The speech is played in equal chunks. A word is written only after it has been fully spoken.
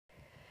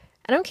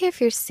I don't care if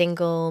you're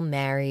single,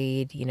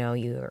 married,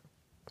 you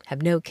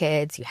have no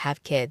kids, you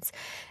have kids.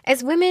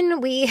 As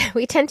women, we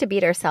tend to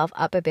beat ourselves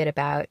up a bit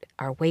about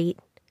our weight,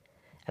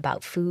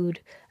 about food,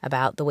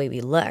 about the way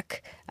we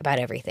look, about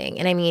everything.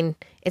 And I mean,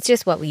 it's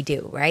just what we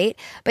do, right?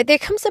 But there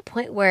comes a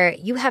point where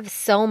you have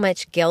so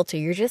much guilt, or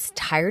you're just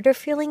tired of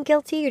feeling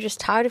guilty. You're just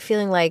tired of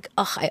feeling like,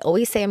 oh, I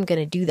always say I'm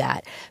going to do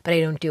that, but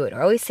I don't do it.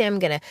 Or I always say I'm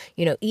going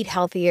to, eat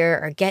healthier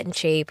or get in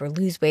shape or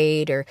lose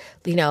weight or,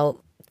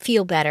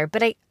 feel better,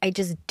 but I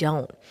just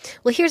don't.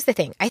 Well, here's the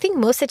thing. I think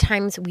most of the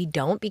times we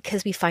don't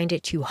because we find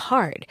it too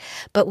hard.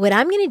 But what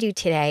I'm going to do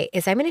today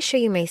is I'm going to show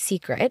you my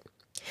secret.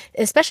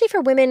 Especially for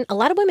women, a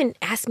lot of women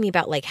ask me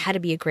about like how to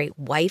be a great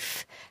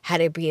wife, how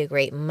to be a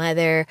great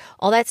mother,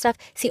 all that stuff.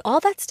 See, all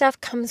that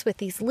stuff comes with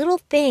these little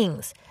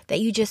things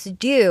that you just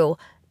do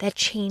that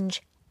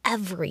change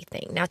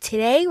everything. Now,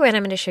 today, what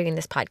I'm going to show you in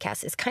this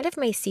podcast is kind of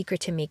my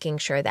secret to making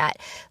sure that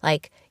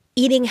like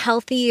eating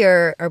healthy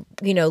or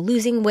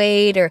losing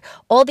weight or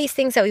all these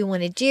things that we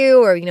want to do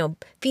or,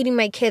 feeding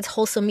my kids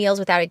wholesome meals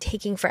without it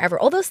taking forever.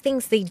 All those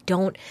things, they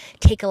don't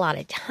take a lot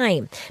of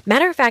time.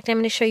 Matter of fact, I'm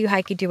going to show you how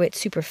I could do it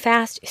super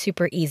fast,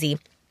 super easy.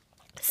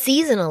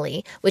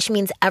 Seasonally, which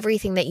means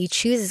everything that you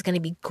choose is going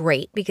to be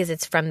great because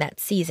it's from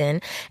that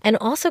season and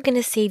also going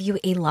to save you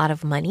a lot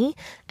of money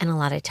and a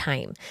lot of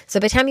time. So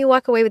by the time you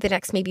walk away with the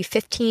next maybe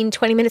 15,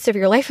 20 minutes of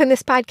your life on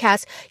this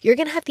podcast, you're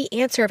going to have the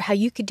answer of how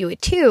you could do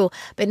it too.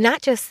 But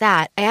not just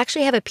that, I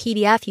actually have a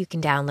PDF you can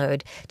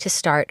download to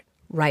start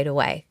right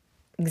away,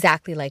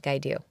 exactly like I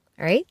do.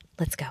 All right,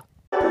 let's go.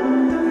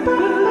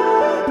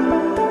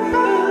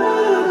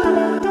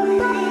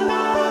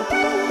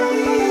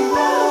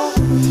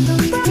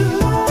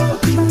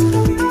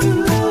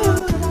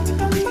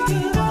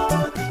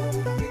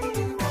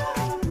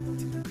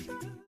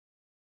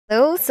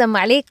 Hello, assalamu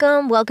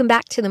alaikum. Welcome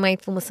back to the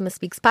Mindful Muslimah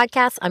Speaks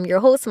podcast. I'm your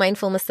host,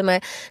 Mindful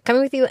Muslimah,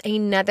 coming with you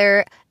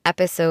another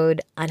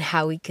episode on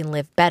how we can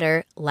live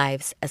better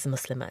lives as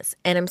Muslimas.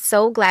 And I'm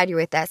so glad you're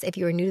with us. If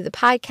you are new to the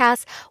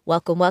podcast,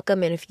 welcome,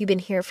 welcome. And if you've been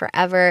here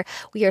forever,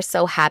 we are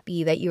so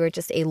happy that you are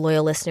just a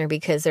loyal listener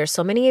because there's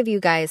so many of you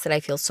guys that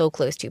I feel so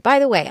close to. By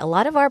the way, a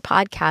lot of our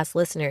podcast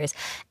listeners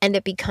end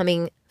up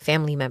becoming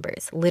family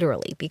members,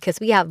 literally,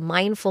 because we have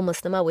Mindful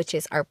Muslimah, which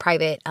is our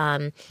private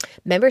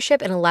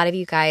membership. And a lot of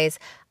you guys,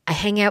 I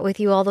hang out with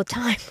you all the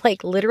time,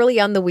 like literally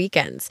on the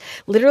weekends,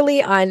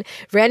 literally on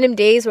random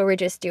days where we're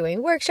just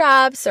doing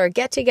workshops or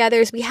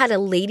get-togethers. We had a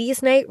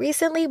ladies' night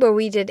recently where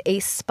we did a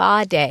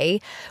spa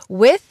day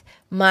with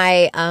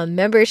my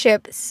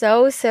membership.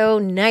 So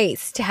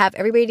nice to have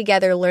everybody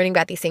together learning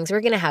about these things. We're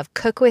going to have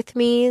cook with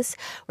me's.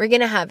 We're going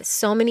to have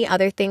so many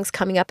other things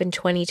coming up in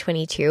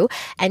 2022.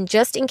 And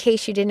just in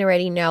case you didn't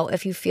already know,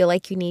 if you feel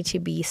like you need to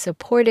be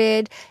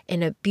supported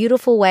in a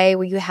beautiful way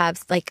where you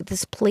have like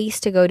this place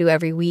to go to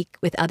every week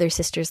with other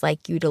sisters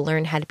like you to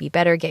learn how to be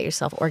better, get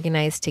yourself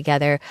organized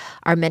together,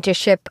 our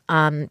mentorship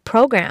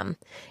program.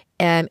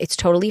 It's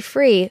totally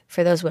free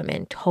for those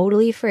women,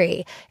 totally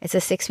free. It's a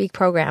 6-week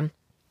program.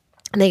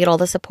 And they get all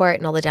the support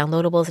and all the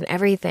downloadables and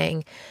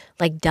everything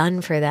like done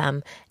for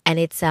them. And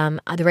it's the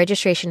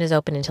registration is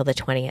open until the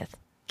 20th.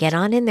 Get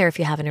on in there if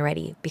you haven't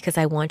already, because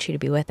I want you to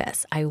be with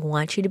us. I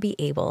want you to be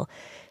able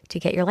to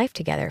get your life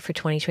together for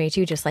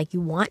 2022, just like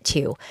you want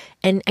to.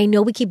 And I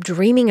know we keep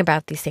dreaming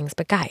about these things,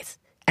 but guys,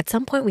 at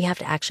some point we have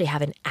to actually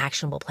have an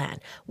actionable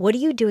plan. What are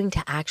you doing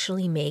to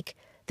actually make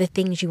the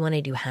things you want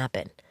to do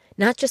happen?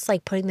 Not just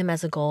like putting them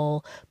as a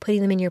goal,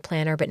 putting them in your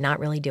planner, but not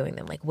really doing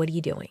them. Like, what are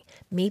you doing?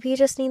 Maybe you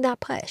just need that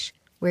push.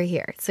 We're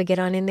here. So get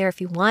on in there if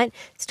you want.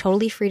 It's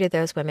totally free to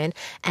those women.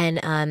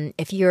 And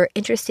if you're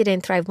interested in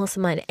Thrive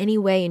Muslimah in any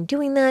way in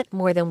doing that,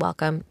 more than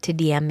welcome to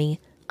DM me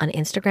on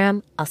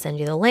Instagram. I'll send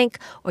you the link,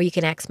 or you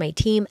can ask my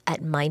team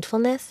at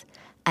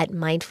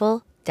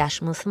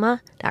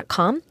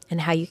mindful-muslimah.com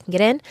and how you can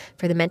get in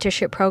for the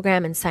mentorship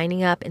program and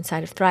signing up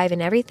inside of Thrive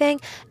and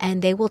everything.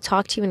 And they will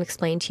talk to you and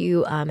explain to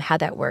you how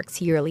that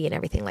works yearly and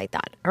everything like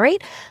that. All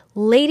right,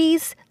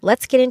 ladies,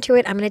 let's get into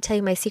it. I'm going to tell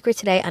you my secret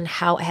today on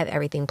how I have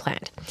everything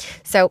planned.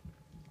 So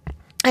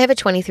I have a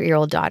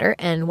 23-year-old daughter,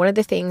 and one of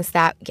the things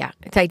that,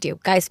 I do.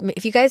 Guys,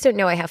 if you guys don't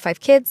know, I have 5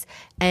 kids,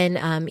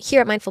 and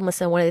here at Mindful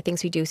Muslimah, one of the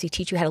things we do is we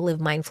teach you how to live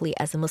mindfully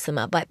as a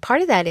Muslimah, but part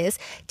of that is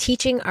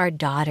teaching our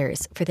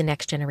daughters for the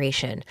next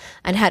generation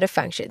on how to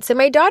function. So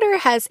my daughter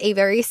has a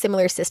very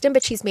similar system,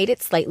 but she's made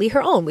it slightly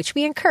her own, which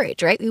we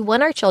encourage, right? We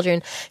want our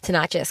children to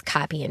not just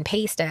copy and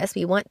paste us.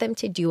 We want them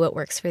to do what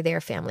works for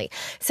their family.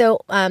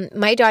 So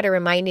my daughter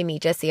reminded me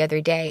just the other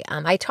day,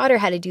 I taught her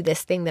how to do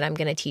this thing that I'm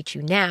going to teach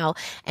you now,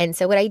 and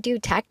so what I do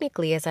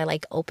technically is I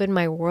like open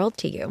my world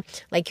to you.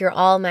 Like you're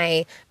all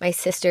my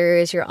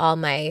sisters, you're all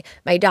my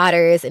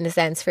daughters in a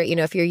sense for,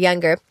 if you're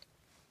younger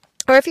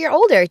or if you're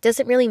older, it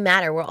doesn't really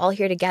matter. We're all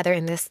here together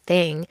in this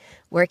thing,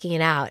 working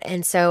it out.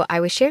 And so I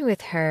was sharing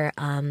with her,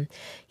 a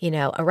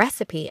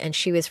recipe, and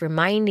she was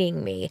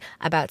reminding me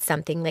about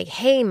something like,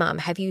 hey, Mom,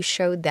 have you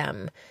showed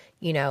them,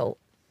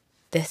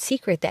 the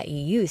secret that you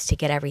use to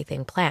get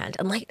everything planned.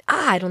 I'm like,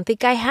 I don't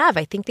think I have.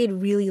 I think they'd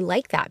really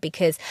like that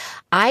because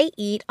I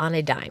eat on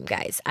a dime,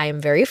 guys. I am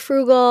very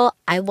frugal.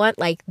 I want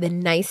like the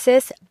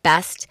nicest,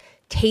 best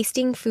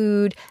tasting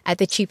food at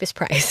the cheapest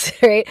price,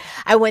 right?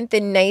 I want the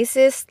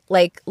nicest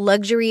like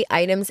luxury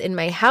items in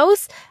my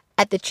house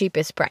at the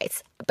cheapest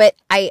price. But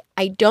I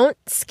don't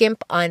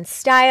skimp on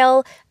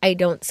style. I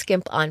don't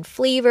skimp on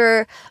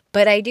flavor,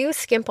 but I do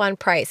skimp on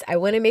price. I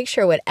want to make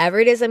sure whatever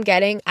it is I'm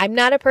getting, I'm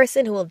not a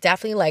person who will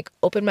definitely like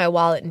open my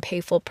wallet and pay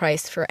full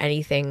price for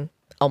anything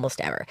almost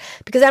ever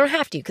because I don't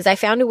have to because I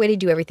found a way to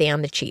do everything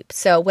on the cheap.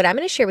 So what I'm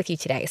going to share with you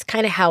today is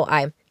kind of how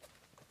I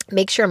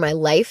make sure my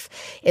life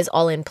is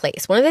all in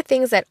place. One of the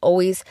things that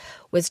always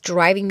was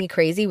driving me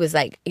crazy was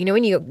like, you know,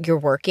 when you're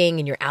working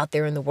and you're out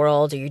there in the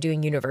world or you're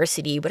doing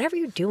university, whatever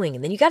you're doing,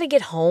 and then you got to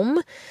get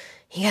home,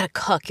 you got to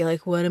cook. You're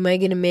like, what am I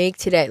going to make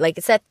today? Like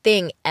it's that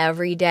thing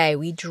every day.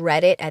 We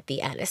dread it at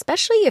the end,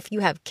 especially if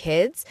you have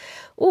kids.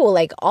 Ooh,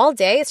 like all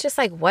day, it's just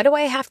like, what do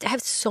I have to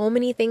have so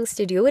many things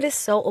to do? It is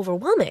so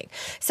overwhelming.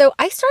 So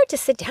I started to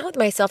sit down with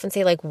myself and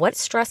say like, what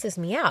stresses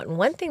me out? And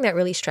one thing that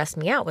really stressed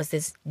me out was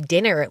this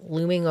dinner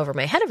looming over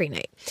my head every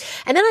night.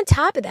 And then on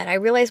top of that, I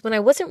realized when I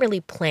wasn't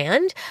really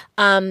planned,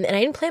 and I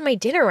didn't plan my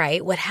dinner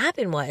right, what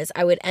happened was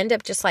I would end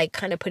up just like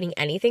kind of putting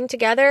anything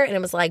together and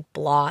it was like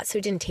blah, so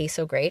it didn't taste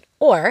so great.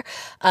 Or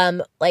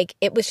like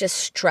it was just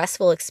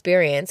stressful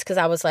experience because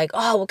I was like,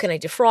 oh, what can I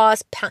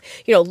defrost?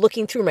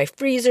 Looking through my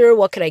freezer,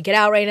 what could I get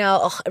out right now?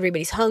 Oh,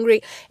 everybody's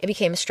hungry. It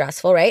became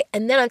stressful, right?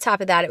 And then on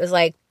top of that, it was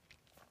like,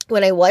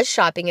 when I was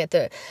shopping at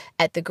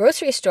the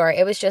grocery store,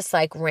 it was just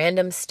like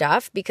random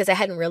stuff because I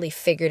hadn't really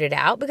figured it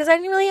out because I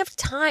didn't really have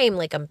time.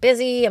 Like I'm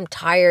busy, I'm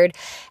tired.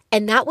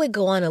 And that would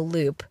go on a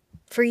loop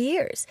for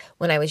years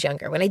when I was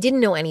younger, when I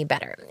didn't know any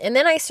better. And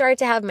then I started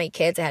to have my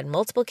kids. I had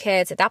multiple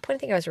kids. At that point, I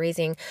think I was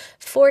raising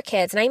 4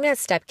 kids. And I even had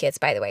stepkids,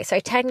 by the way. So I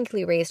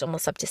technically raised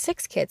almost up to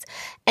 6 kids.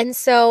 And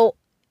so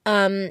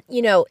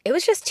it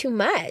was just too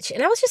much.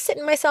 And I was just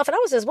sitting myself and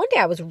one day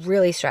I was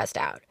really stressed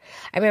out.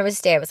 I remember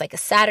this day, it was like a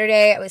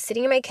Saturday. I was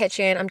sitting in my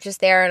kitchen. I'm just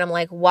there and I'm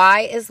like,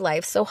 why is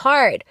life so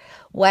hard?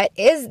 What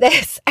is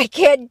this? I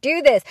can't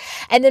do this.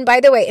 And then by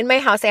the way, in my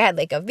house, I had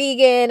like a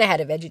vegan, I had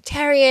a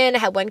vegetarian, I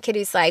had one kid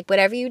who's like,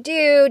 whatever you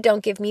do,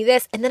 don't give me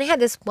this. And then I had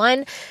this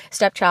one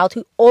stepchild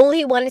who all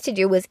he wanted to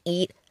do was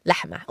eat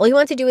lahma. All he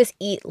wanted to do is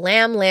eat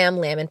lamb,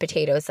 and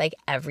potatoes like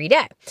every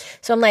day.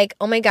 So I'm like,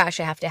 oh my gosh,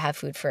 I have to have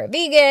food for a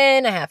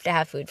vegan. I have to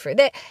have food for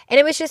this. And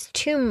it was just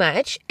too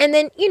much. And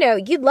then,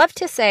 you'd love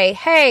to say,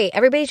 hey,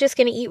 everybody's just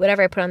going to eat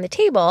whatever I put on the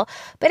table.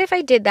 But if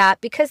I did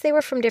that, because they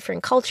were from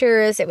different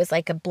cultures, it was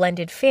like a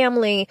blended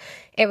family.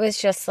 It was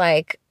just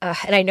like,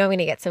 and I know I'm going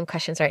to get some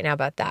questions right now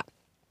about that.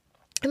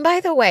 And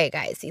by the way,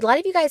 guys, a lot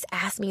of you guys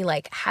ask me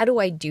like, how do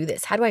I do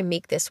this? How do I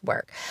make this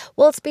work?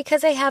 Well, it's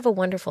because I have a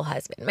wonderful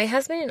husband. My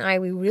husband and I,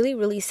 we really,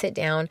 really sit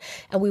down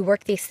and we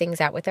work these things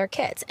out with our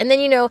kids. And then,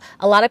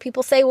 a lot of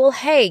people say, well,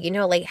 hey,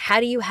 like, how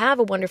do you have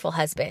a wonderful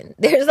husband?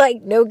 There's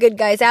like no good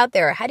guys out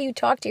there. How do you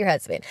talk to your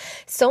husband?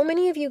 So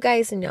many of you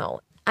guys know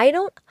I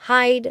don't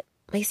hide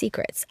my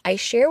secrets. I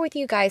share with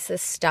you guys the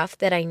stuff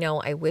that I know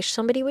I wish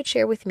somebody would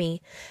share with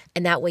me,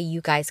 and that way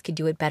you guys could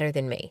do it better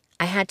than me.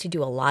 I had to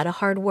do a lot of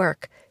hard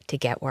work to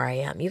get where I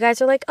am. You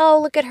guys are like, oh,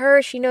 look at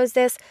her, she knows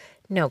this.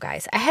 No,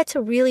 guys, I had to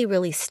really,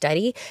 really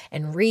study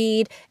and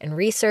read and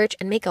research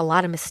and make a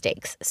lot of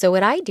mistakes. So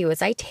what I do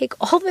is I take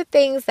all the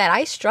things that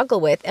I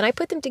struggle with and I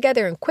put them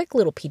together in quick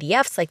little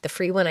PDFs like the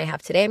free one I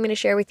have today I'm going to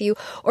share with you,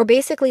 or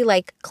basically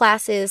like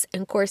classes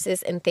and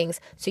courses and things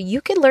so you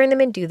can learn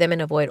them and do them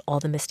and avoid all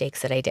the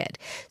mistakes that I did.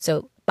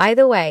 So by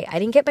the way, I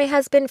didn't get my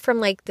husband from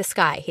like the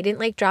sky. He didn't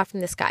like drop from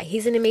the sky.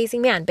 He's an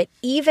amazing man. But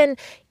even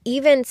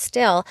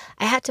still,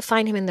 I had to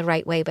find him in the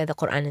right way by the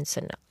Quran and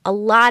Sunnah. A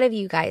lot of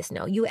you guys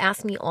know. You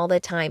ask me all the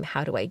time,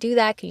 how do I do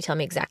that? Can you tell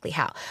me exactly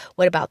how?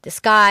 What about this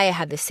guy? I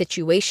have this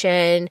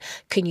situation.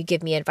 Can you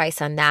give me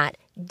advice on that?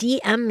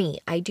 DM me.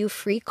 I do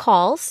free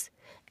calls.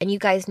 And you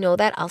guys know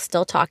that I'll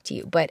still talk to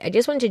you. But I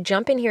just wanted to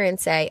jump in here and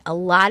say, a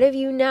lot of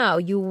you know,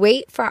 you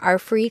wait for our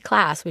free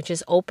class, which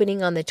is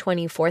opening on the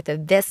 24th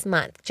of this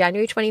month,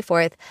 January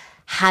 24th,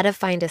 how to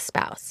find a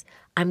spouse.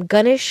 I'm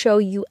going to show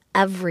you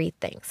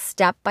everything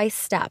step by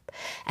step.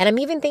 And I'm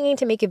even thinking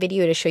to make a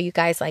video to show you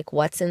guys like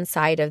what's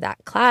inside of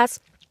that class.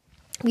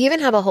 We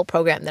even have a whole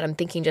program that I'm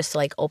thinking just to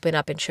like open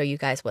up and show you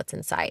guys what's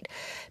inside,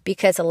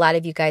 because a lot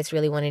of you guys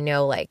really want to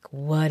know like,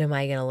 what am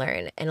I going to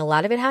learn? And a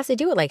lot of it has to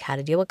do with like how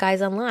to deal with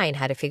guys online,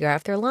 how to figure out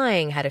if they're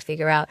lying, how to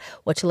figure out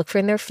what to look for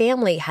in their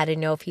family, how to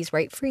know if he's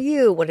right for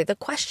you, what are the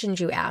questions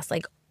you ask,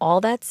 like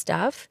all that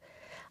stuff.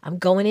 I'm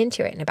going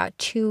into it in about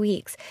 2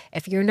 weeks.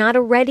 If you're not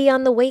already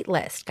on the wait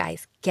list,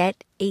 guys,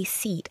 get a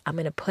seat. I'm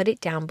going to put it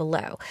down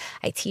below.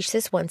 I teach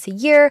this once a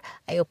year.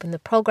 I open the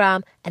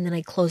program and then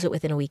I close it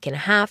within a week and a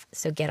half.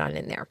 So get on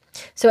in there.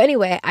 So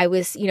anyway, I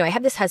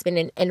have this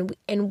husband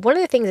and one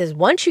of the things is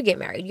once you get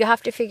married, you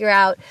have to figure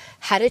out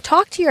how to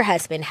talk to your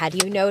husband. How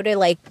do you know to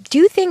like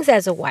do things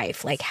as a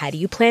wife? Like how do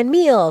you plan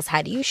meals?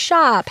 How do you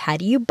shop? How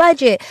do you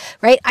budget?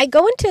 Right? I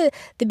go into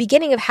the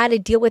beginning of how to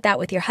deal with that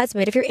with your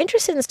husband. If you're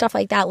interested in stuff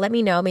like that, let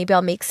me know. Maybe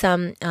I'll make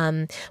some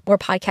more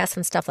podcasts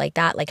and stuff like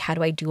that. Like how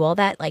do I do all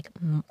that? Like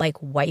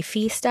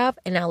wifey stuff,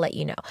 and I'll let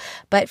you know.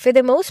 But for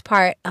the most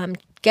part,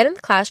 get in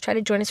the class, try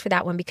to join us for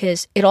that one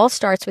because it all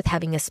starts with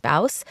having a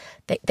spouse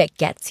that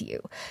gets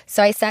you.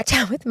 So I sat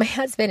down with my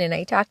husband and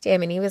I talked to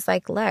him and he was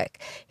like, look,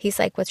 he's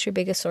like, what's your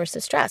biggest source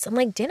of stress? I'm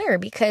like, dinner,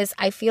 because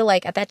I feel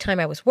like at that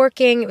time I was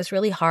working. It was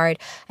really hard.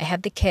 I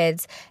have the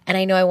kids and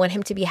I know I want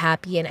him to be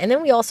happy. And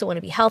then we also want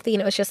to be healthy.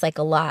 And it was just like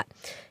a lot.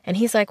 And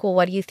he's like, well,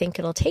 what do you think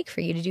it'll take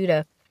for you to do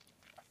to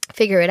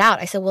figure it out?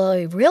 I said, well,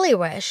 I really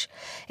wish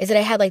is that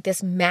I had like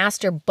this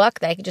master book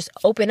that I could just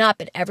open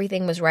up and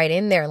everything was right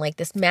in there. And like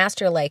this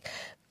master, like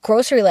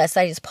grocery list,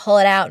 I just pull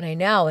it out and I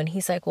know. And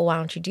he's like, well, why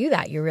don't you do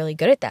that? You're really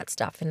good at that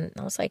stuff. And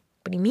I was like,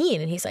 what do you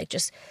mean? And he's like,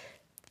 just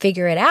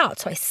figure it out.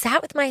 So I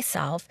sat with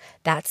myself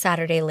that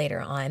Saturday later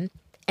on.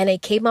 And I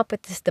came up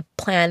with the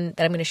plan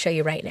that I'm going to show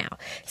you right now.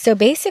 So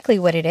basically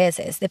what it is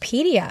the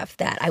PDF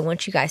that I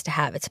want you guys to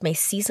have. It's my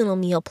seasonal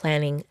meal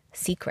planning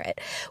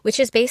secret, which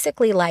is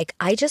basically like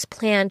I just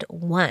planned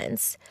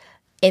once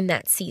in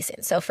that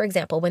season. So for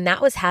example, when that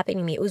was happening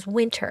to me, it was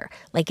winter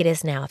like it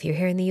is now. If you're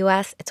here in the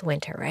US, it's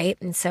winter, right?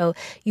 And so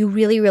you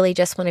really, really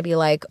just want to be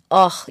like,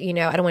 oh, I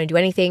don't want to do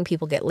anything.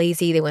 People get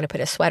lazy. They want to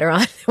put a sweater on.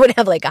 They want to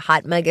have like a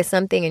hot mug or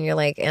something. And you're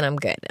like, and I'm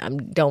good. I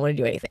don't want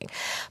to do anything.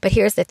 But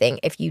here's the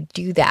thing. If you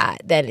do that,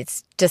 then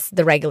it's just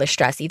the regular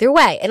stress either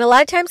way. And a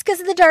lot of times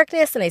because of the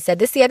darkness, and I said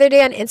this the other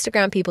day on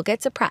Instagram, people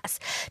get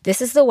depressed.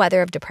 This is the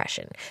weather of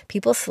depression.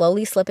 People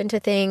slowly slip into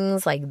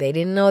things like they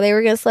didn't know they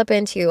were going to slip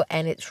into,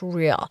 and it's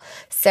real.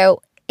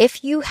 So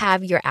if you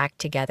have your act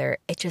together,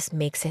 it just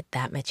makes it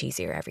that much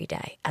easier every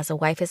day. As a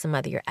wife, as a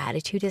mother, your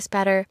attitude is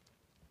better.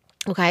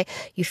 Okay,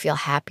 you feel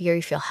happier,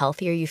 you feel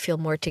healthier, you feel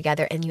more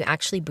together, and you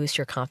actually boost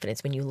your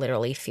confidence when you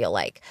literally feel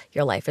like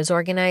your life is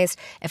organized.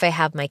 If I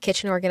have my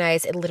kitchen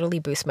organized, it literally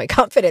boosts my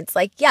confidence.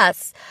 Like,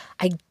 yes,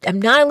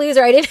 I'm not a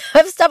loser. I didn't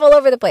have stuff all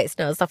over the place.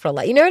 No, stuff for a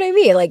lot. You know what I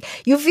mean? Like,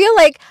 you feel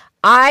like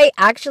I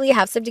actually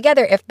have stuff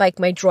together if like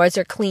my drawers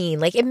are clean.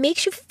 Like it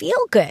makes you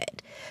feel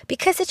good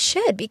because it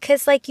should,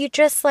 because like you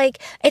just like,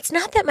 it's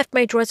not that if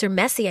my drawers are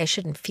messy, I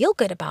shouldn't feel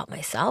good about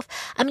myself.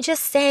 I'm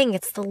just saying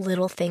it's the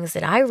little things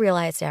that I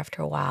realized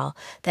after a while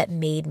that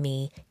made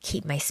me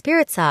keep my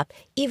spirits up,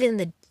 even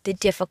the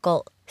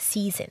difficult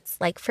seasons.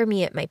 Like for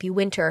me, it might be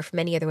winter, or for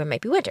many other women, it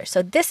might be winter.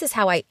 So this is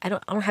how I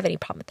don't have any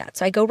problem with that.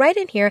 So I go right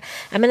in here.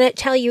 I'm going to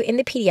tell you in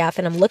the PDF,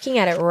 and I'm looking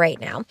at it right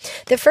now.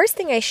 The first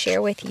thing I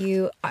share with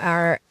you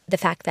are the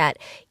fact that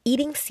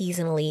eating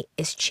seasonally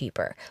is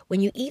cheaper.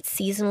 When you eat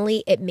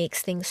seasonally, it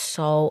makes things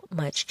so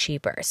much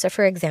cheaper. So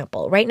for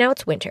example, right now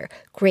it's winter.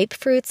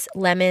 Grapefruits,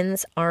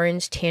 lemons,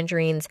 orange,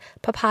 tangerines,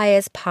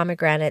 papayas,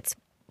 pomegranates,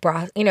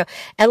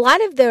 a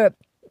lot of the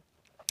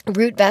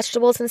root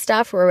vegetables and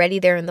stuff were already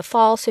there in the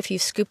fall. So if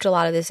you've scooped a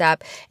lot of this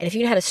up and if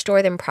you know how to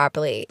store them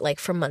properly, like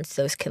for months,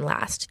 those can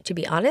last, to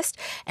be honest.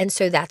 And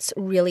so that's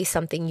really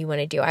something you want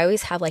to do. I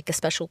always have like a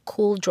special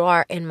cool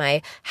drawer in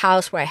my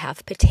house where I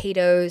have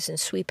potatoes and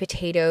sweet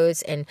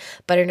potatoes and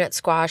butternut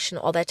squash and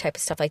all that type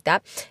of stuff like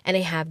that. And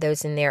I have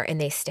those in there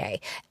and they stay.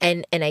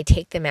 And I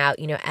take them out,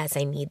 as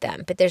I need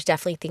them. But there's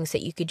definitely things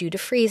that you could do to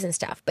freeze and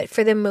stuff. But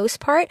for the most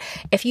part,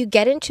 if you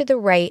get into the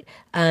right,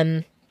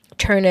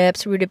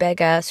 turnips,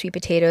 rutabaga, sweet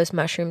potatoes,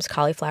 mushrooms,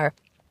 cauliflower.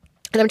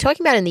 And I'm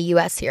talking about in the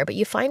US here, but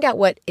you find out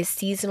what is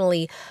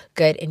seasonally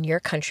good in your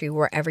country,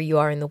 wherever you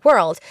are in the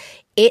world,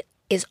 it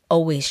is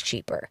always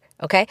cheaper.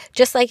 Okay.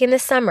 Just like in the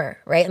summer,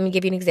 right? Let me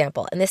give you an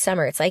example. In the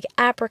summer, it's like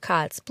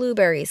apricots,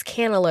 blueberries,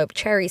 cantaloupe,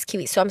 cherries,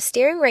 kiwis. So I'm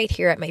staring right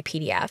here at my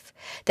PDF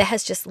that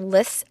has just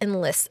lists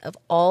and lists of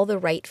all the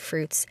right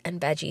fruits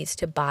and veggies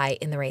to buy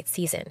in the right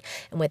season.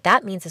 And what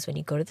that means is when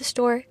you go to the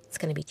store, it's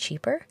going to be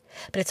cheaper,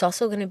 but it's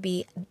also going to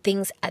be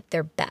things at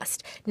their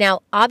best.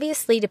 Now,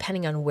 obviously,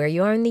 depending on where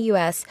you are in the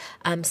US,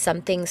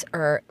 some things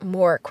are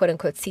more quote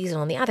unquote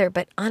seasonal than the other.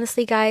 But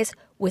honestly, guys,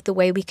 with the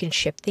way we can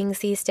ship things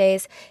these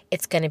days,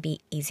 it's going to be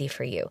easy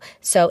for you.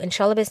 So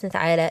inshallah bismillah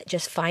ta'ala,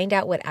 just find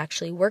out what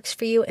actually works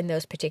for you in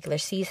those particular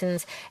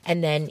seasons,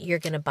 and then you're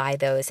going to buy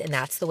those, and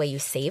that's the way you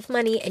save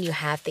money and you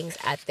have things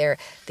at their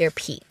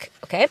peak,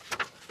 okay?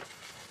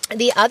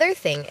 The other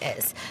thing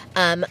is,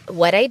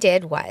 what I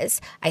did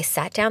was I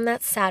sat down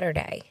that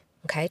Saturday,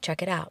 okay,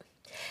 check it out,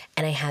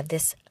 and I had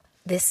this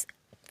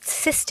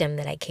system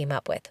that I came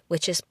up with,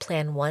 which is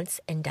plan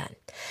once and done.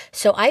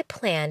 So I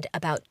planned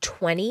about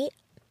 20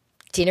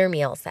 dinner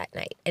meals that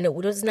night. And it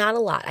was not a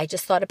lot. I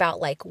just thought about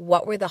like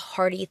what were the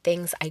hearty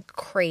things I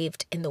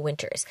craved in the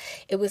winters.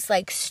 It was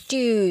like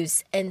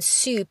stews and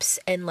soups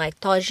and like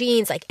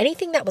tagines, like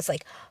anything that was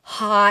like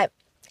hot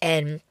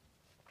and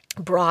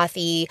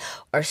brothy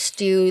or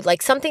stewed,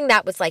 like something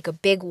that was like a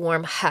big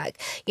warm hug.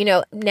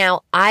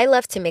 Now I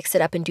love to mix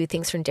it up and do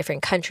things from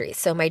different countries.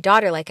 So my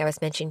daughter, like I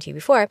was mentioning to you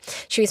before,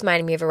 she was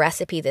reminding me of a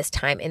recipe this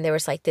time, and there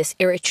was like this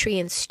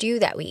Eritrean stew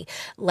that we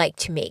like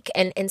to make.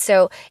 And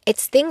so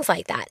it's things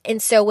like that.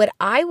 And so what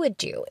I would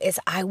do is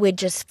I would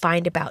just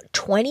find about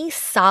 20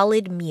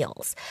 solid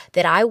meals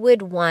that I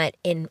would want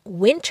in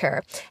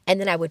winter, and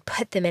then I would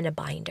put them in a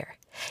binder.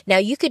 Now,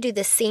 you could do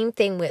the same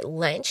thing with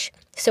lunch.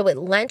 So with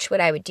lunch, what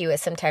I would do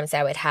is sometimes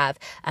I would have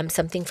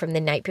something from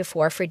the night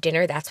before for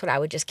dinner. That's what I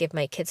would just give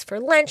my kids for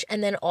lunch.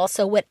 And then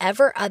also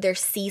whatever other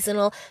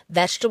seasonal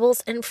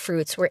vegetables and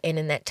fruits were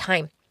in that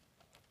time.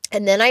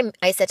 And then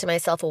I said to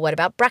myself, well, what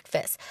about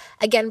breakfast?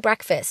 Again,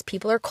 breakfast.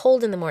 People are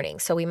cold in the morning,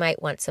 so we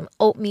might want some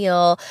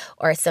oatmeal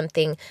or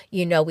something,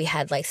 we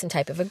had like some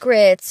type of a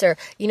grits or,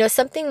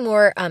 something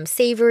more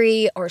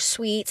savory or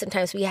sweet.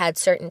 Sometimes we had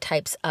certain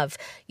types of,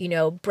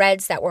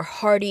 breads that were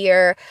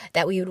heartier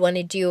that we would want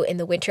to do in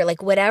the winter.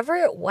 Like whatever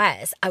it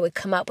was, I would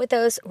come up with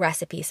those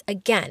recipes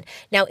again.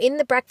 Now, in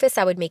the breakfast,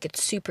 I would make it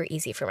super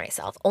easy for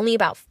myself. Only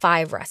about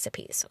 5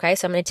 recipes, okay?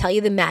 So I'm going to tell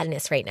you the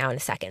madness right now in a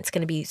second. It's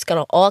going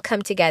to all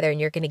come together,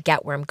 and you're going to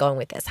get where I'm going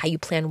with this, how you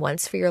plan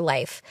once for your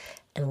life,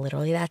 and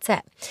literally that's it.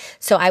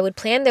 So I would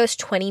plan those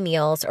 20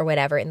 meals or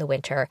whatever in the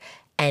winter.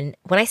 And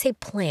when I say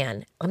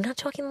plan, I'm not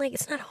talking like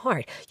it's not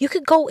hard. You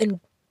could go and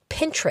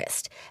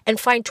Pinterest and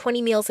find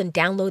 20 meals and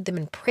download them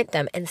and print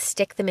them and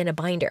stick them in a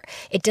binder.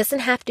 It doesn't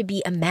have to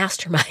be a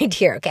mastermind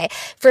here, okay?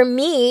 For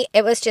me,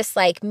 it was just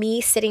like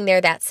me sitting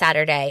there that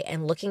Saturday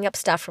and looking up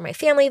stuff for my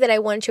family that I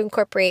wanted to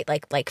incorporate,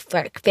 like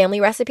family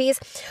recipes,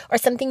 or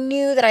something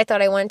new that I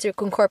thought I wanted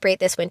to incorporate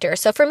this winter.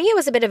 So for me, it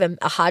was a bit of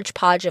a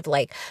hodgepodge of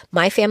like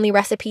my family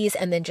recipes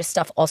and then just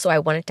stuff also I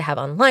wanted to have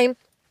online.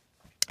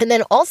 And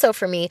then also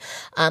for me,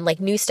 like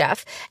new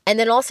stuff. And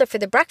then also for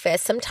the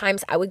breakfast,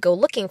 sometimes I would go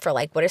looking for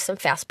like, what are some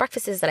fast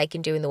breakfasts that I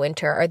can do in the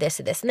winter, or this,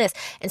 or this, and this.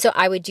 And so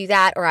I would do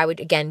that, or I would,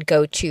 again,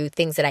 go to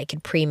things that I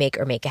could pre-make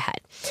or make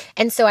ahead.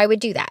 And so I would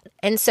do that.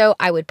 And so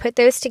I would put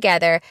those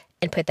together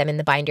and put them in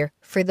the binder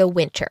for the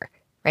winter.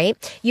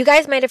 Right? You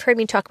guys might have heard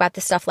me talk about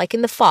this stuff like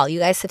in the fall. You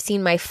guys have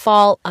seen my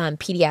fall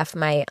PDF,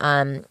 my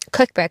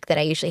cookbook that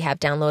I usually have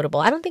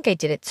downloadable. I don't think I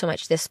did it so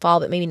much this fall,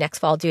 but maybe next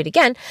fall I'll do it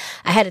again.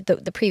 I had it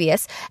the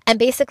previous. And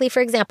basically,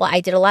 for example,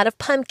 I did a lot of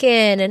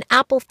pumpkin and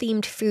apple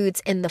themed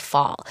foods in the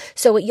fall.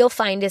 So what you'll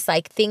find is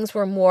like things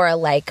were more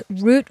like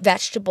root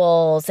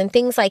vegetables and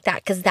things like that,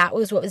 because that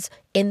was what was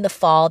in the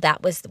fall.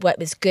 That was what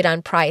was good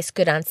on price,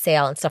 good on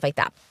sale, and stuff like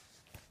that.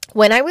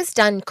 When I was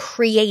done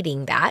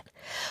creating that,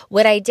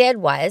 what I did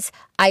was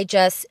I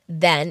just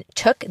then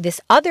took this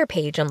other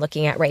page I'm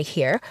looking at right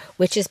here,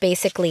 which is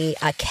basically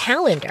a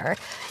calendar.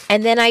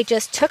 And then I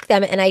just took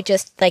them and I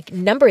just like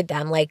numbered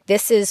them. Like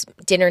this is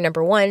dinner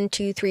number 1,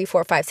 2, 3,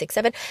 4, 5, 6,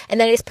 7. And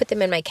then I just put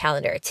them in my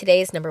calendar.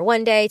 Today's number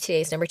 1 day.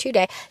 Today's number 2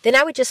 day. Then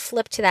I would just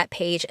flip to that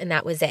page and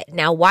that was it.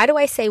 Now, why do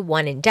I say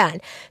one and done?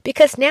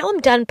 Because now I'm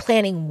done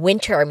planning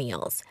winter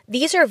meals.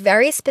 These are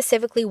very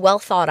specifically well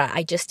thought out.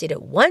 I just did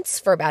it once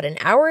for about an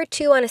hour or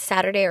two on a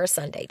Saturday or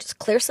Sunday. Just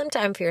clear some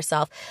time for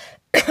yourself.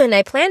 And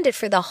I planned it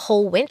for the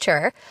whole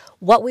winter,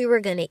 what we were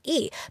going to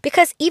eat.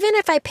 Because even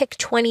if I pick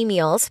 20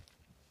 meals,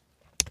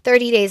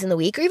 30 days in the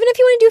week, or even if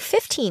you want to do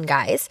 15,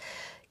 guys,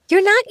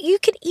 you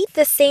could eat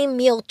the same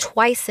meal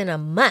twice in a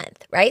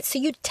month, right? So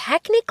you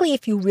technically,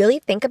 if you really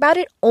think about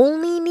it,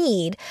 only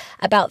need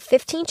about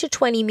 15 to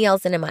 20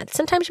 meals in a month.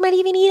 Sometimes you might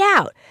even eat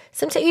out.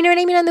 Sometimes, you know what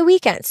I mean, on the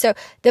weekend. So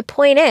the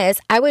point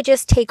is, I would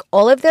just take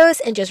all of those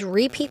and just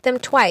repeat them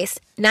twice,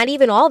 not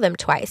even all of them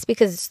twice,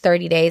 because it's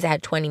 30 days, I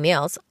had 20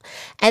 meals.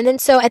 And then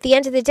so at the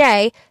end of the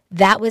day,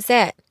 that was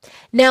it.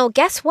 Now,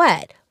 guess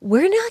what?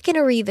 We're not going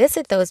to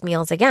revisit those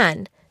meals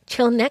again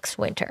till next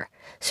winter.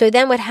 So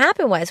then what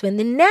happened was when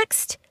the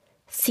next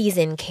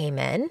season came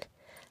in,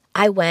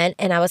 I went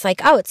and I was like,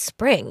 oh, it's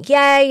spring.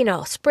 Yay,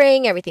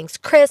 spring, everything's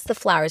crisp, the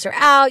flowers are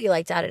out, you're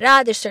like,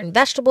 da-da-da, there's certain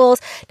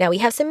vegetables. Now we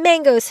have some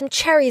mangoes, some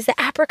cherries, the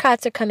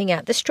apricots are coming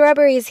out, the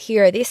strawberries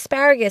here, the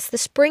asparagus, the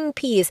spring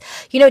peas,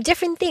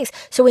 different things.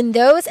 So when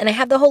those, and I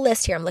have the whole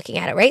list here, I'm looking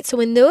at it, right? So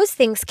when those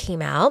things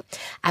came out,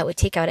 I would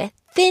take out a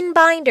thin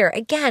binder.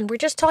 Again, we're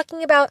just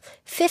talking about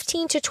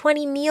 15 to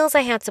 20 meals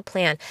I had to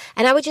plan.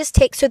 And I would just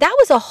so that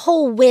was a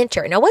whole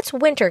winter. Now, what's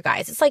winter,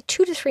 guys? It's like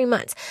 2 to 3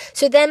 months.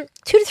 So then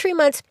 2 to 3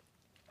 months,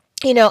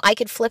 I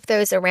could flip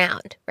those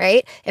around,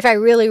 right? If I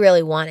really,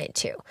 really wanted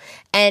to.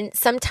 And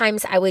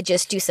sometimes I would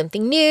just do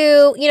something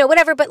new,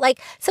 whatever. But like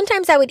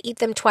sometimes I would eat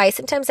them twice.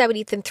 Sometimes I would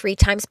eat them 3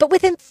 times. But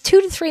within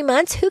 2 to 3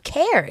 months, who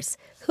cares?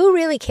 Who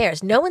really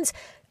cares? No one's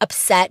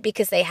upset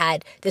because they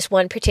had this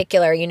one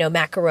particular,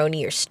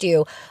 macaroni or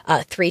stew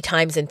 3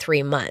 times in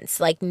 3 months.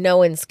 Like no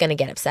one's going to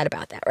get upset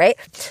about that, right?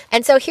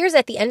 And so here's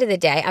at the end of the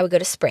day, I would go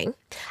to spring.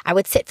 I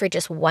would sit for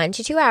just 1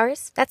 to 2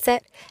 hours. That's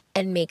it.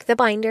 And make the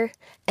binder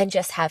and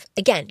just have,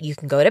 again, you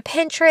can go to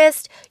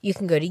Pinterest, you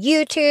can go to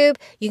YouTube,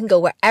 you can go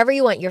wherever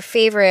you want your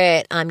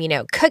favorite,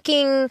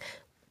 cooking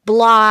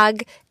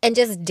blog and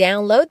just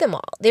download them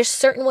all. There's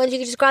certain ones you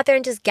can just go out there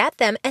and just get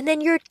them and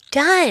then you're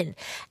done.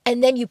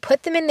 And then you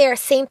put them in there,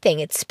 same thing.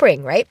 It's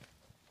spring, right?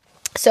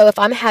 So if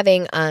I'm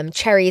having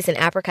cherries and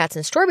apricots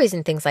and strawberries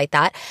and things like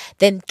that,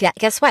 then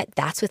guess what?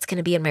 That's what's going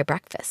to be in my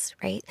breakfast,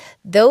 right?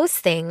 Those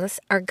things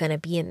are going to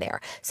be in there.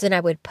 So then I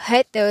would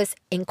put those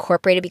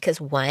incorporated because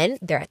one,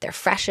 they're at their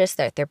freshest,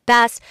 they're at their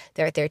best,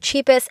 they're at their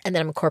cheapest, and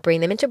then I'm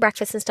incorporating them into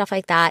breakfast and stuff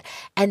like that.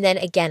 And then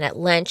again at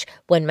lunch,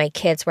 when my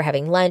kids were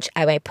having lunch,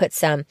 I might put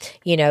some,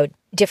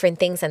 different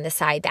things on the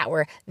side that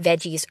were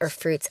veggies or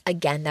fruits,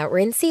 again, that were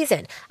in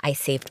season. I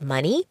saved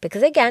money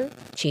because, again,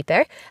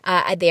 cheaper.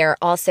 They are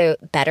also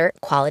better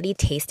quality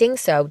tasting,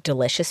 so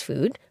delicious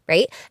food,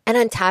 right? And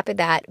on top of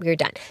that, we're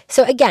done.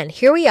 So again,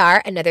 here we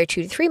are, another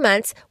 2 to 3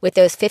 months with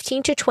those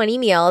 15 to 20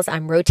 meals.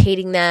 I'm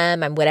rotating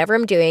them. I'm whatever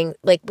I'm doing,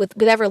 like with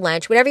whatever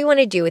lunch, whatever you want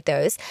to do with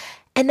those.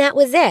 And that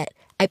was it.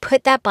 I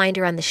put that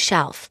binder on the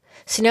shelf.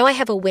 So now I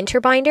have a winter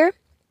binder.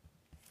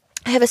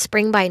 I have a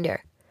spring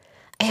binder.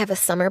 I have a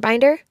summer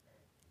binder.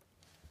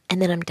 And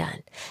then I'm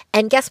done.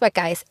 And guess what,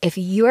 guys? If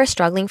you are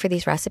struggling for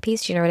these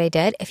recipes, do you know what I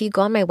did? If you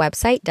go on my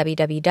website,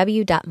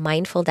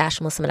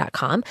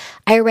 www.mindful-muslima.com,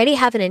 I already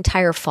have an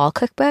entire fall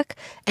cookbook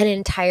and an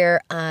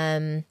entire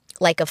of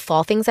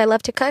fall things I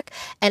love to cook.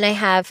 And I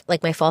have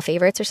like my fall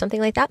favorites or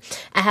something like that.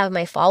 I have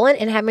my fall one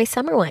and I have my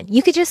summer one.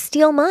 You could just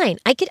steal mine.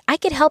 I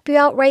could help you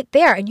out right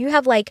there. And you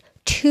have like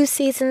 2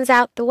 seasons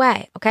out the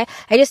way, okay?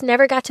 I just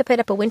never got to put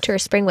up a winter or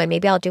spring one.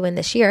 Maybe I'll do one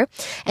this year.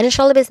 And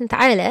inshallah bisn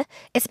ta'ala,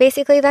 it's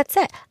basically that's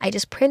it. I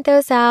just print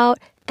those out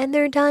and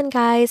they're done,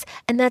 guys.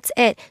 And that's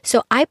it.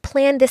 So I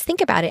planned this. Think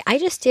about it. I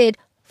just did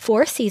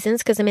 4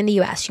 seasons because I'm in the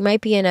US. You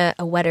might be in a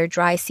wetter,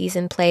 dry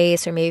season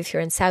place, or maybe if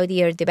you're in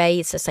Saudi or Dubai,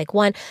 it's just like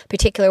one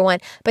particular one.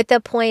 But the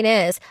point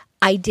is,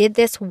 I did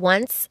this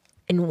once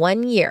in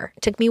 1 year.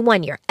 It took me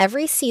 1 year.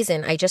 Every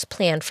season, I just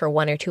planned for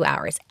 1 or 2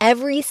 hours.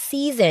 Every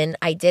season,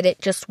 I did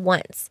it just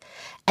once.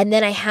 And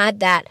then I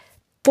had that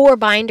 4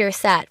 binder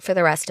set for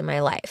the rest of my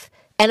life.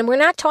 And we're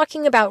not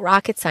talking about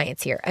rocket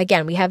science here.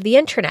 Again, we have the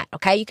internet,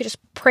 okay? You could just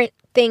print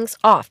things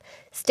off,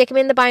 stick them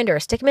in the binder,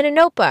 stick them in a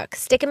notebook,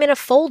 stick them in a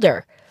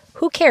folder.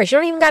 Who cares? You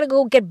don't even got to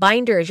go get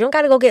binders. You don't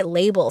got to go get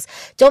labels.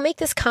 Don't make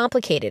this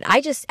complicated. I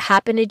just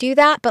happen to do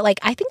that. But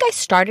I think I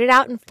started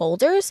out in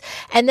folders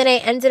and then I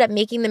ended up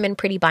making them in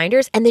pretty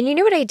binders. And then you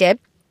know what I did?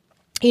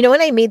 You know,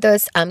 when I made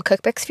those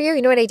cookbooks for you,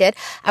 you know what I did?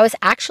 I was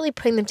actually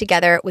putting them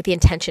together with the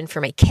intention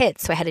for my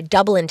kids. So I had a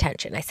double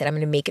intention. I said, I'm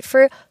going to make it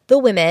for the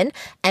women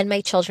and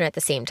my children at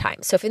the same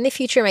time. So if in the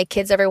future my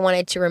kids ever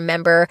wanted to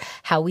remember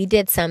how we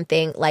did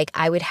something,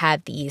 I would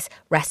have these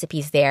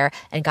recipes there.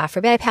 And God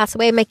forbid I pass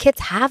away, my kids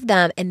have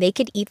them and they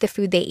could eat the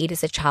food they ate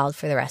as a child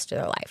for the rest of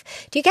their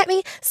life. Do you get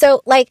me?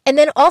 So and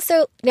then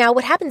also now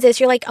what happens is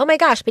you're like, oh my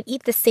gosh, but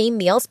eat the same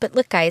meals. But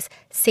look, guys,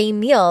 same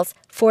meals.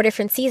 4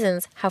 different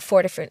seasons have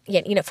 4 different,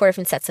 4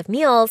 different sets of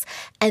meals.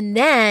 And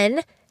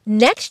then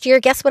next year,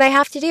 guess what I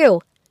have to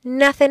do?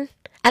 Nothing.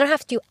 I don't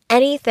have to do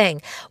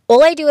anything.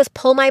 All I do is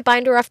pull my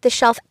binder off the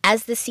shelf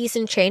as the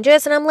season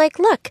changes. And I'm like,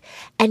 look,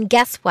 and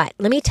guess what?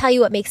 Let me tell you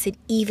what makes it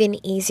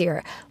even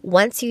easier.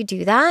 Once you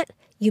do that,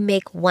 you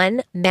make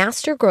one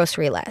master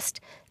grocery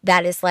list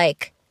that is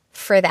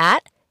for that.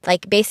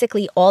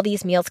 Basically all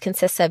these meals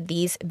consist of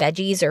these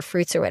veggies or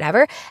fruits or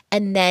whatever.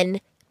 And then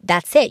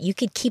that's it. You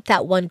could keep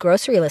that one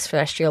grocery list for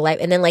the rest of your life.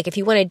 And then if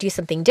you want to do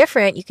something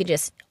different, you could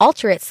just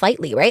alter it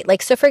slightly, right?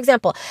 So for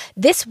example,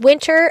 this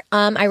winter,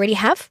 I already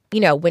have,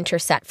 winter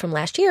set from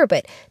last year,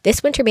 but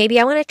this winter, maybe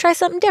I want to try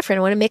something different.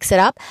 I want to mix it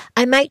up.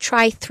 I might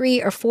try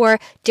 3 or 4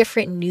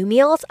 different new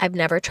meals I've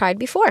never tried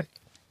before.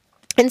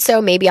 And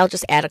so maybe I'll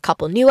just add a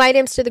couple new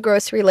items to the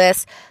grocery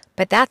list,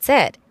 but that's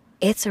it.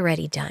 It's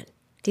already done.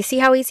 Do you see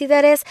how easy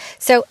that is?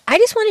 So I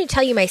just wanted to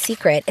tell you my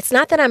secret. It's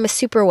not that I'm a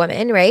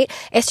superwoman, right?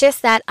 It's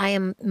just that I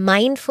am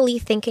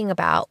mindfully thinking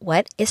about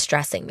what is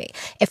stressing me.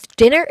 If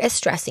dinner is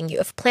stressing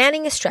you, if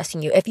planning is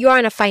stressing you, if you're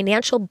on a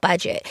financial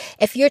budget,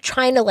 if you're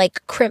trying to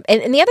crimp,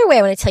 and the other way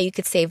I want to tell you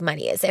could save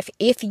money is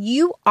if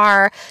you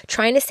are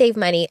trying to save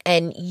money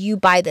and you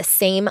buy the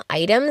same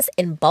items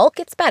in bulk,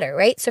 it's better,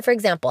 right? So for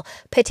example,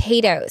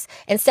 potatoes.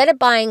 Instead of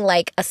buying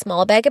a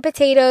small bag of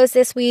potatoes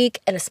this week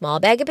and a small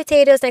bag of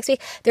potatoes next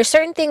week, there's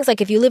certain things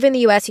if you live in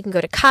the US, you can go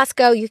to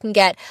Costco, you can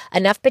get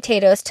enough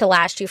potatoes to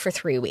last you for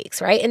 3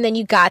 weeks, right? And then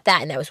you got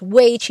that, and that was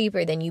way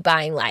cheaper than you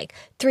buying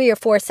 3 or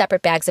 4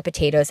 separate bags of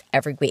potatoes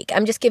every week.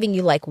 I'm just giving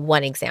you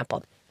one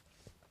example.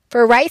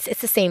 For rice, it's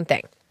the same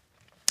thing.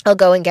 I'll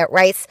go and get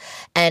rice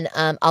and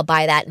I'll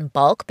buy that in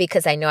bulk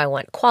because I know I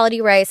want quality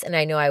rice and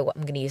I know I'm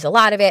going to use a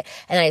lot of it.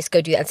 And I just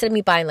go do that instead of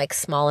me buying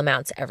small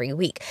amounts every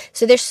week.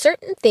 So there's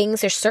certain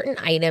things, there's certain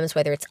items,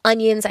 whether it's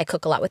onions, I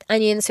cook a lot with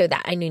onions, so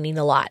that I need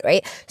a lot,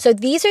 right? So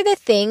these are the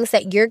things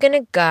that you're going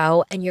to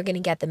go and you're going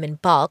to get them in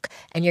bulk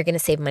and you're going to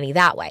save money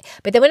that way.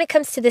 But then when it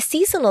comes to the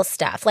seasonal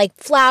stuff, like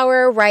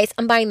flour, rice,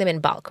 I'm buying them in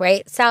bulk,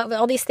 right? So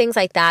all these things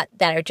like that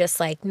are just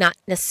not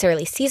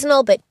necessarily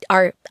seasonal, but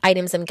are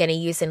items I'm going to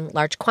use in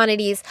large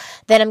quantities.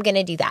 Then I'm going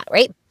to do that,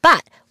 right?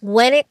 But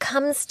when it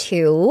comes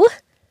to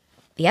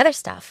the other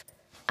stuff,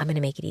 I'm going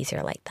to make it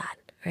easier like that,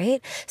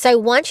 right? So I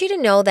want you to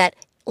know that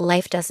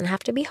life doesn't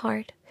have to be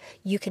hard.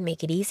 You can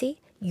make it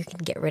easy. You can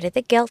get rid of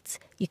the guilt.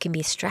 You can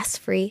be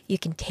stress-free. You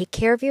can take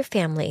care of your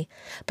family.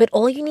 But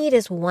all you need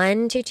is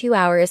 1 to 2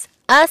 hours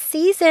a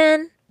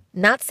season.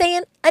 Not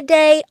saying a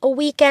day, a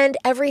weekend,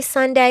 every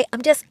Sunday.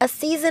 I'm just a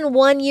season,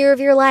 1 year of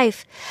your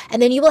life. And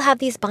then you will have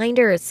these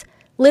binders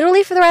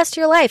literally for the rest of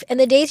your life. And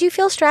the days you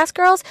feel stressed,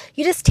 girls,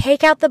 you just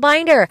take out the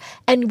binder.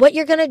 And what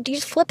you're going to do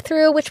is flip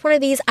through which one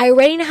of these. I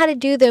already know how to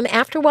do them.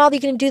 After a while,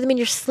 you're going to do them in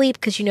your sleep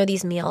because you know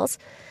these meals.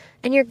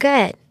 And you're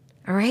good.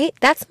 All right.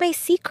 That's my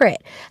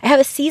secret. I have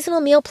a seasonal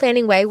meal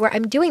planning way where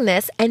I'm doing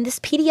this, and this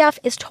PDF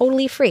is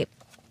totally free.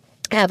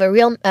 I have a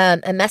real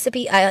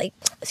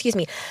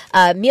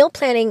meal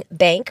planning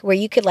bank where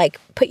you could like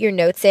put your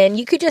notes in.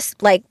 You could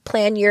just like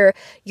plan your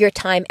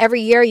time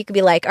every year. You could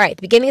be like, all right, at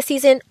the beginning of the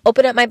season,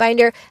 open up my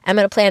binder. I'm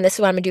going to plan this is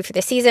what I'm going to do for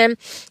the season.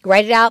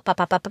 Write it out,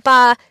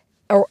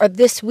 or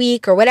this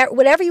week or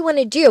whatever you want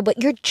to do,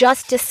 but you're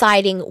just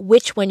deciding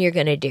which one you're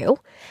going to do.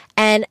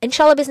 And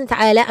inshallah, bismillah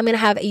ta'ala, I'm going to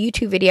have a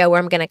YouTube video where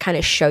I'm going to kind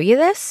of show you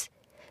this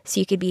so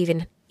you could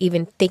be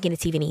even thinking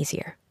it's even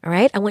easier. All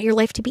right. I want your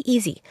life to be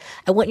easy.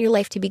 I want your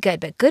life to be good,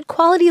 but good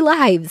quality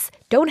lives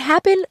don't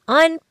happen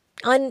on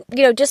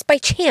just by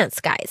chance,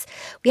 guys.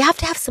 We have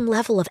to have some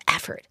level of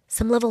effort,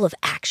 some level of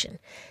action.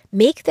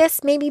 Make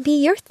this maybe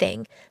be your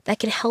thing that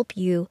can help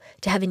you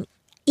to have an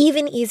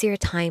even easier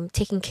time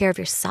taking care of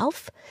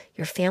yourself,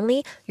 your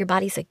family. Your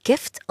body's a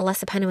gift. Allah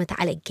subhanahu wa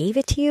ta'ala gave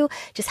it to you.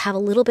 Just have a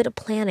little bit of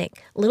planning.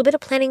 A little bit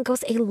of planning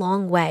goes a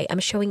long way. I'm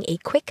showing a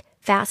quick,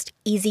 fast,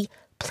 easy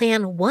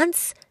plan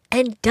once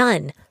and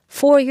done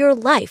for your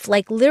life.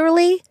 Like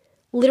literally,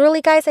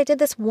 guys, I did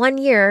this 1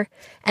 year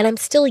and I'm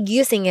still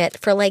using it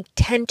for like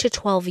 10 to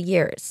 12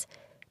 years.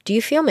 Do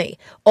you feel me?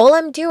 All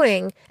I'm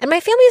doing, and my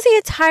family doesn't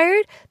get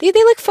tired. They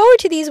look forward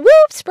to these.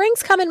 Whoop,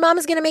 spring's coming.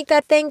 Mama's going to make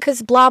that thing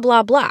because blah,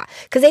 blah, blah.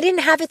 Because they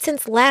didn't have it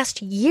since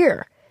last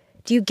year.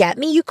 Do you get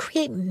me? You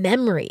create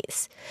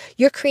memories.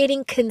 You're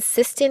creating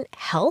consistent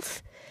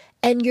health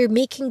and you're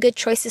making good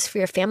choices for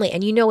your family.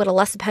 And you know what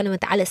Allah subhanahu wa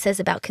ta'ala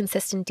says about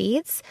consistent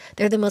deeds?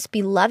 They're the most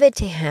beloved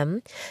to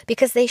Him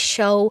because they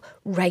show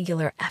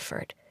regular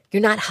effort.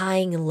 You're not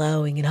highing and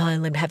lowing and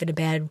I'm having a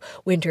bad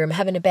winter. I'm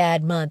having a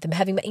bad month.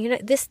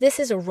 This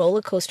is a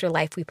roller coaster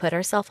life we put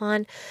ourselves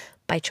on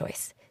by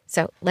choice.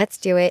 So let's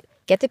do it.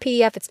 Get the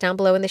PDF. It's down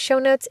below in the show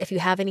notes. If you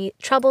have any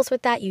troubles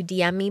with that, you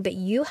DM me, but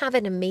you have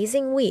an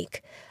amazing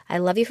week. I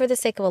love you for the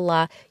sake of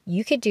Allah.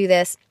 You could do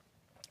this.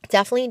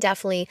 Definitely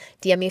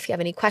DM me if you have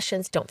any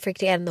questions. Don't forget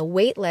to get on the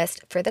wait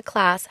list for the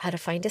class, How to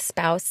Find a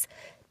Spouse.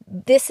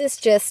 This is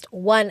just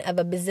one of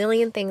a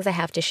bazillion things I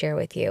have to share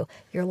with you.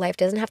 Your life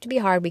doesn't have to be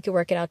hard. We can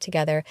work it out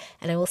together.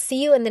 And I will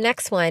see you in the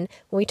next one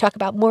when we talk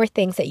about more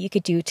things that you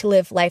could do to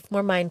live life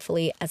more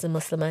mindfully as a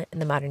Muslimah in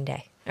the modern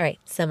day. All right.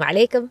 Assalamu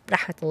alaikum,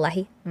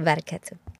 rahmatullahi wa barakatuh.